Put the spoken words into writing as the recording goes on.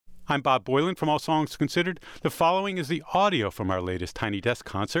I'm Bob Boylan from All Songs Considered. The following is the audio from our latest Tiny Desk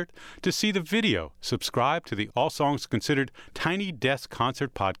concert. To see the video, subscribe to the All Songs Considered Tiny Desk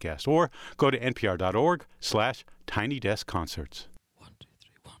Concert podcast or go to npr.org/tinydeskconcerts.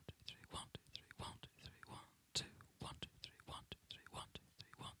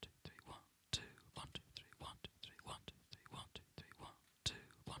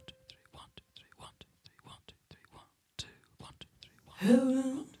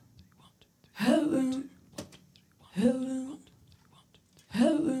 Heaven, heaven, heaven,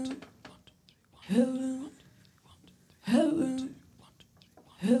 heaven, heaven, heaven,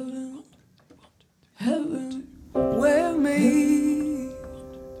 heaven, heaven, wear me,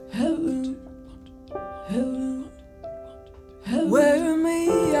 heaven, heaven, wear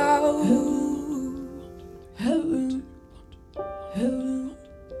me out, heaven, heaven,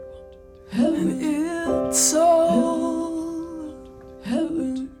 heaven, it's all.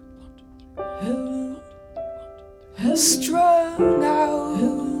 Heaven, heaven, heaven, strung out.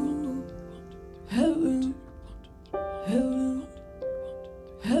 Heaven, heaven,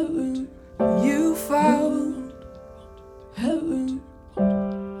 heaven, you found. Heaven,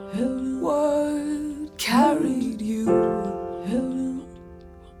 heaven, what carried you? Heaven,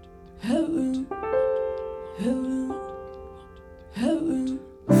 heaven, heaven, heaven,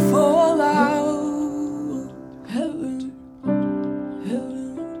 fall out. Heaven.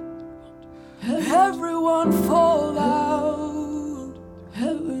 Everyone fall out,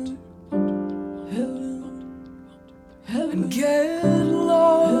 heaven, heaven, heaven, and get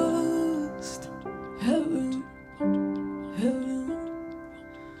lost, heaven, heaven,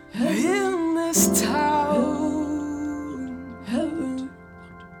 in this town, heaven,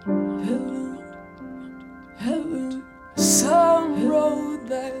 heaven, heaven, some road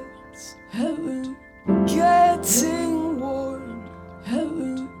that's heaven, getting worn,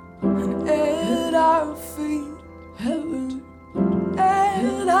 heaven. And at our feet, heaven,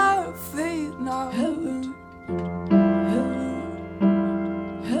 at our feet now, heaven, heaven,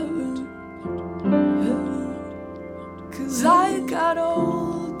 heaven, heaven, 'cause I got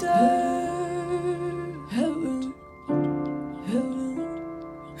older, heaven, heaven,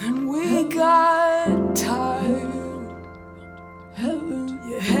 and we got tired, heaven,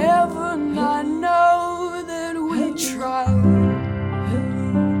 yeah, heaven, I know that we tried.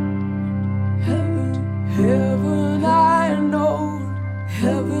 Heaven, I know,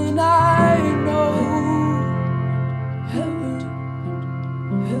 heaven, I know, heaven,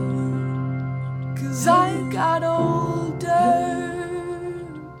 heaven, 'cause I got older,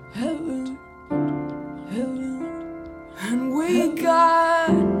 heaven, heaven, and we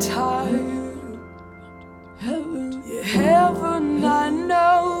got tired, heaven, yeah, heaven, I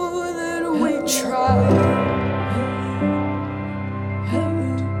know that we tried,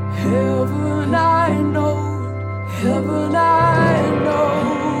 heaven, heaven, I know. Heaven, I know,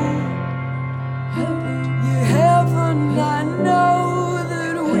 heaven, yeah, heaven, I know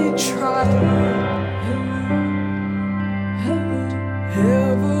that we tried, heaven,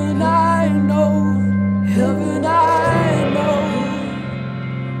 heaven, I know, heaven, I know,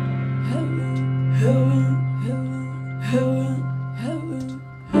 heaven, heaven, heaven, heaven,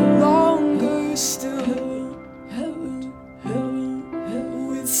 longer still, heaven, heaven, heaven,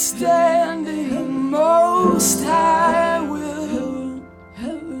 withstanding the most high will,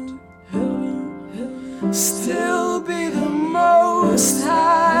 heaven, heaven, heaven, still be the most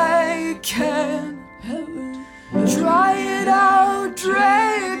I can, heaven, dry it out,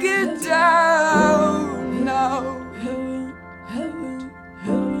 drag it down now, heaven, heaven,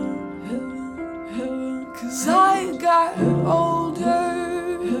 heaven, heaven, heaven, 'cause I got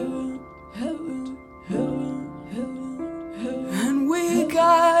older, heaven, heaven, heaven, heaven, heaven, and we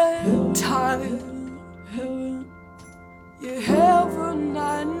got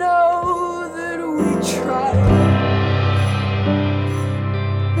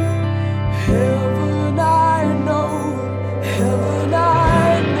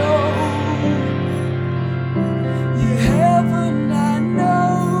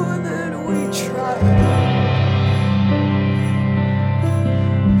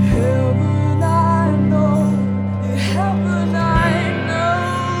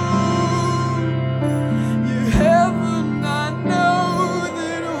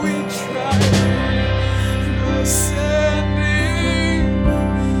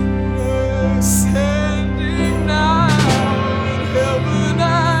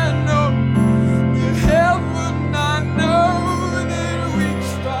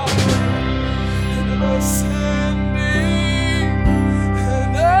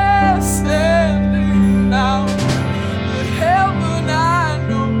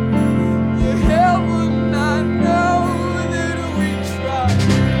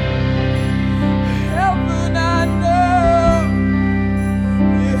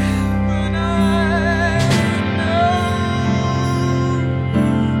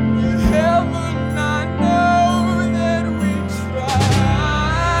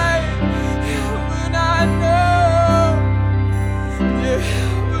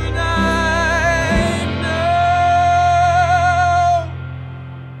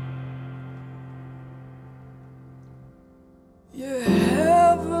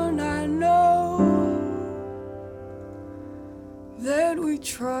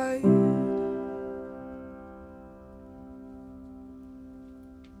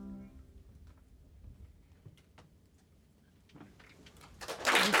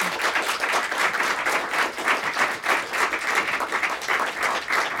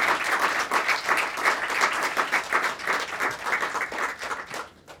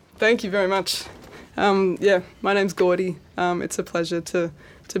Thank you very much. My name's Gordy. It's a pleasure to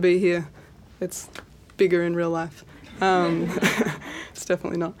be here. It's bigger in real life. It's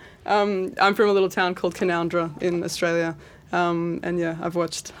definitely not. I'm from a little town called Canowindra in Australia. I've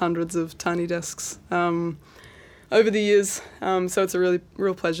watched hundreds of Tiny Desks over the years, so it's a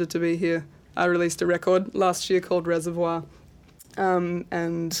real pleasure to be here. I released a record last year called Reservoir, and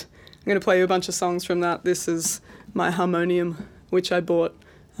I'm going to play you a bunch of songs from that. This is my harmonium, which I bought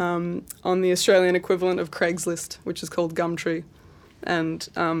on the Australian equivalent of Craigslist, which is called Gumtree. And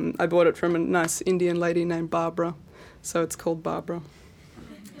I bought it from a nice Indian lady named Barbara, so it's called Barbara.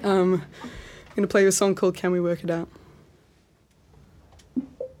 I'm going to play you a song called Can We Work It Out?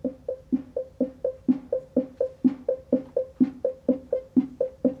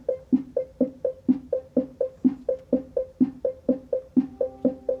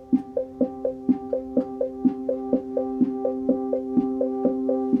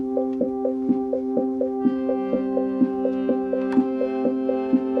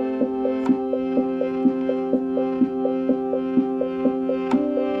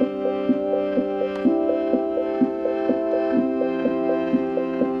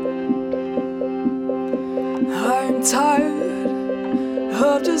 I'm tired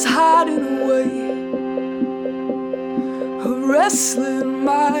of just hiding away, of wrestling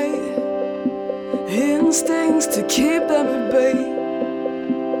my instincts to keep them at bay.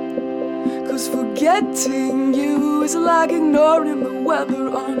 'Cause forgetting you is like ignoring the weather.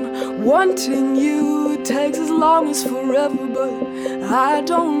 Wanting you takes as long as forever, but I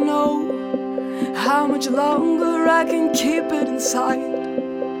don't know how much longer I can keep it inside.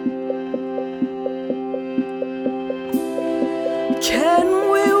 Can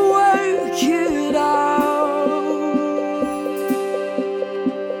we work it out?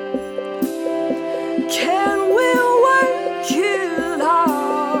 Can we work it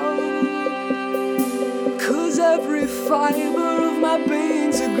out? 'Cause every fiber of my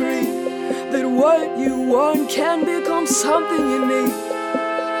beings agree that what you want can become something you need.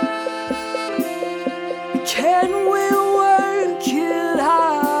 Can we work it out?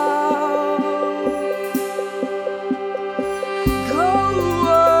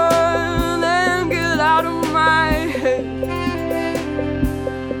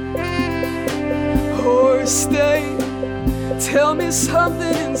 Or stay, tell me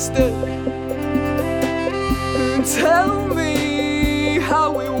something instead. Tell me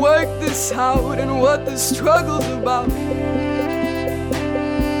how we work this out and what the struggle's about.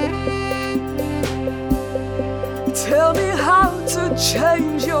 Tell me how to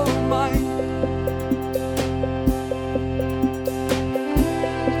change your mind.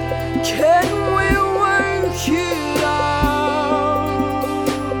 Can we work it out?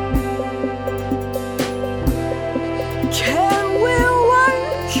 Can we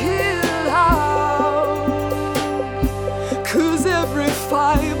work it out? 'Cause every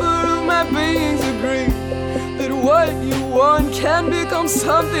fiber of my beings agree that what you want can become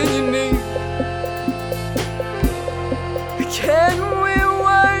something you need. Can we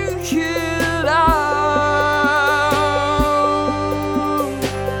work it out?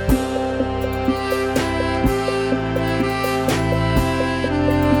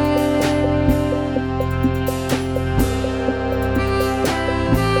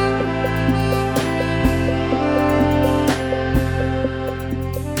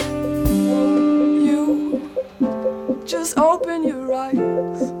 Just open your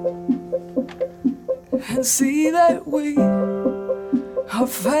eyes and see that we are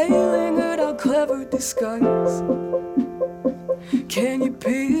failing at our clever disguise. Can you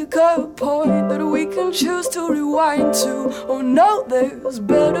pick a point that we can choose to rewind to? Oh no, there's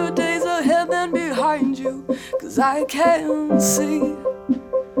better days ahead than behind you. 'Cause I can't see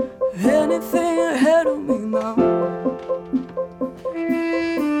anything ahead of me now.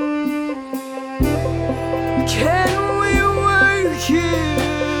 Can we work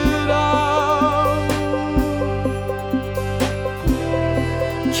it out?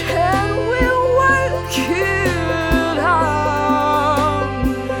 Can we work it out?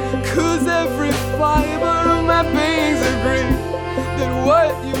 'Cause every fiber of my beings agree that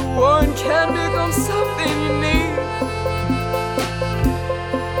what you want can become something you need.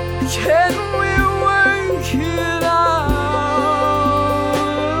 Can we work it out?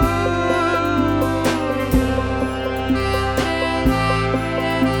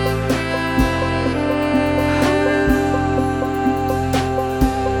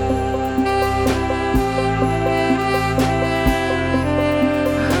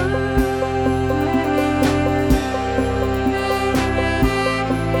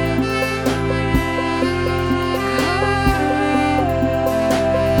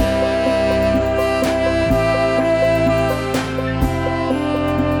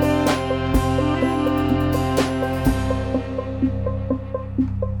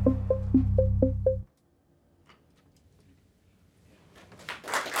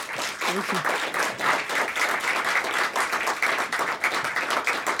 Thank you.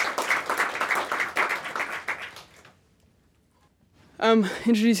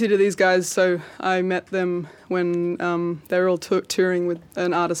 Introduce you to these guys. So I met them when they were all touring with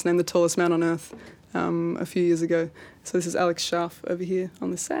an artist named The Tallest Man on Earth a few years ago. So this is Alex Scharf over here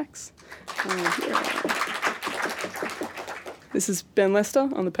on the sax. This is Ben Lester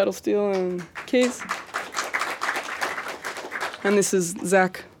on the pedal steel and keys. And this is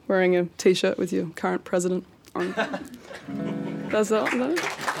Zach wearing a t-shirt with your current president on. Does that? No?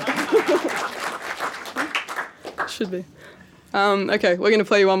 Should be. Okay, we're going to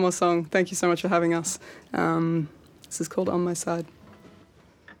play you one more song. Thank you so much for having us. This is called On My Side.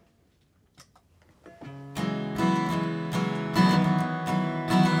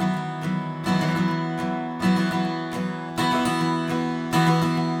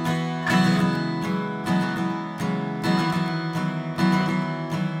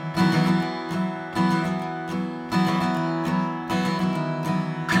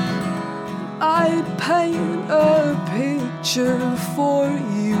 I'd paint a picture for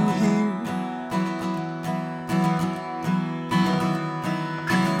you here,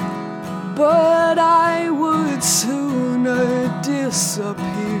 but I would sooner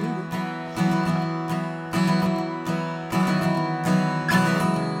disappear.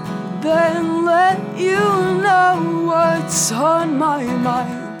 Than let you know what's on my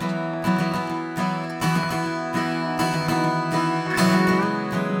mind.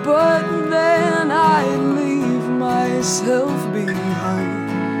 But then I'd leave myself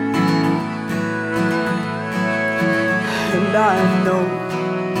behind. And I know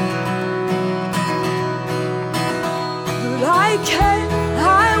that I can't,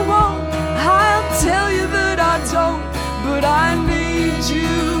 I won't, I'll tell you that I don't. But I need you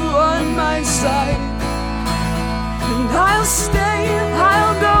on my side. And I'll stay,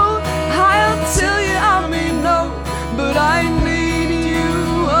 I'll go, I'll tell you I mean no. But I need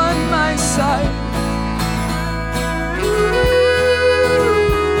you on my side.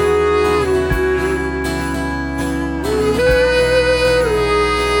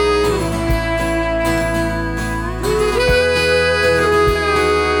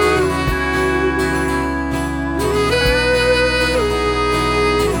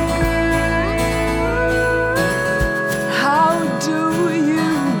 How do you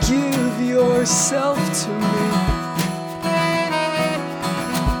give yourself to me?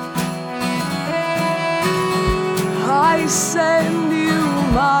 I send you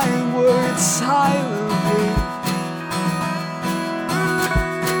my words silently.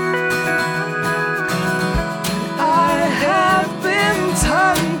 I have been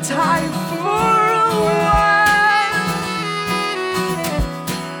tongue-tied for a while,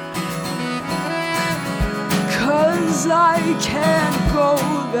 'cause I can't go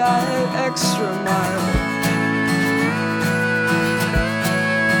that extra mile.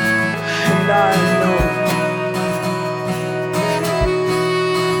 And I know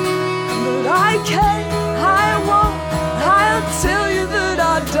I can't, I won't, I'll tell you that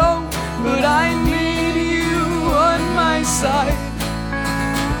I don't. But I need you on my side.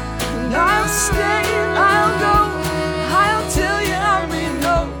 And I'll stay, I'll go, I'll tell you I mean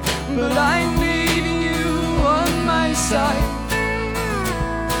no. But I need you on my side.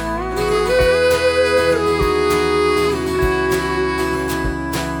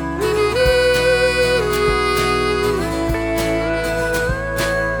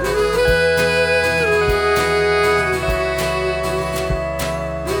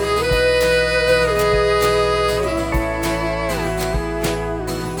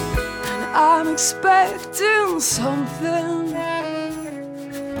 I'm expecting something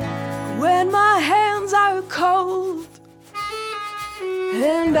when my hands are cold,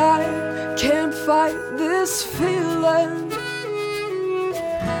 and I can't fight this feeling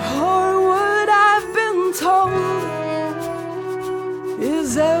or what I've been told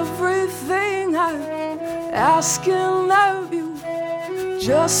is everything I'm asking of you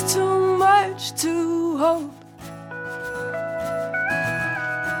just too much to hold.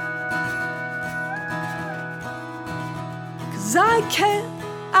 'Cause I can't,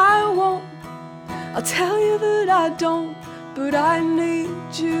 I won't, I'll tell you that I don't. But I need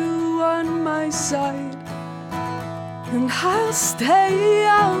you on my side. And I'll stay,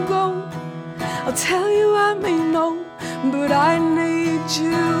 I'll go, I'll tell you I mean no. But I need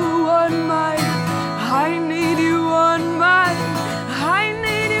you on my, I need you on my, I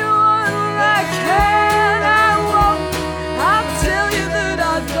need you on my. I can't, I won't, I'll tell you that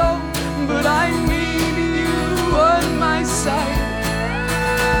I don't. But I need you on my side.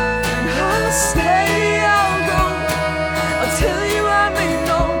 And I'll stay, I'll go, I'll tell you I mean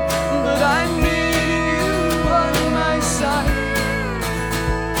no. But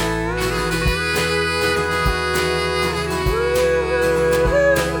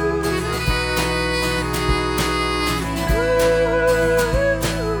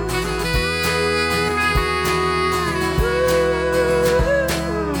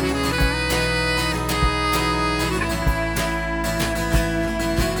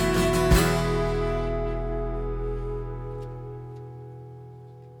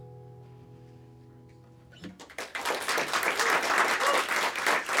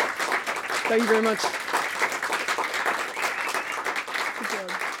Thank you very much.